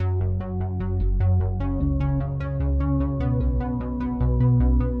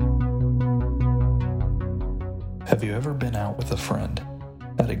Have you ever been out with a friend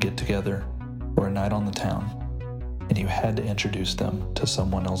at a get-together or a night on the town, and you had to introduce them to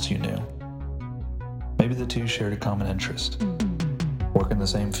someone else you knew? Maybe the two shared a common interest, work in the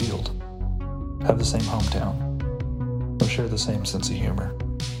same field, have the same hometown, or share the same sense of humor.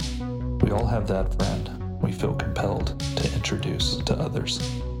 We all have that friend we feel compelled to introduce to others.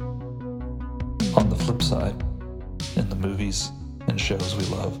 On the flip side, in the movies and shows we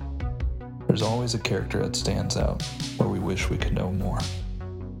love, there's always a character that stands out where we wish we could know more.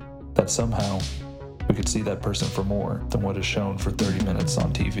 That somehow we could see that person for more than what is shown for 30 minutes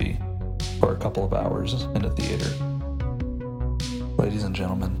on TV or a couple of hours in a theater. Ladies and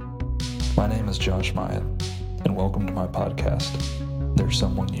gentlemen, my name is Josh Myatt, and welcome to my podcast, There's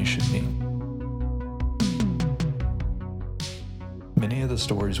Someone You Should Meet. Many of the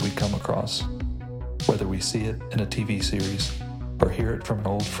stories we come across, whether we see it in a TV series or hear it from an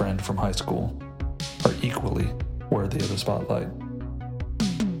old friend from high school, are equally worthy of the spotlight.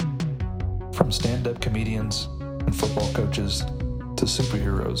 From stand-up comedians and football coaches to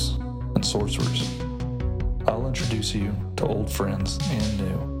superheroes and sorcerers, I'll introduce you to old friends and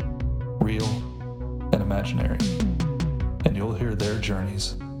new, real and imaginary, and you'll hear their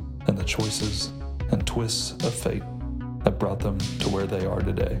journeys and the choices and twists of fate that brought them to where they are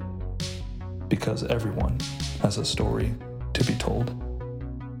today. Because everyone has a story to be told.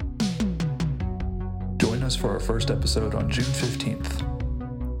 Join us for our first episode on June 15th.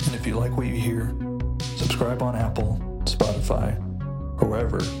 And if you like what you hear, subscribe on Apple, Spotify, or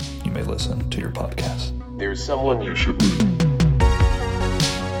wherever you may listen to your podcast. There's someone you should meet.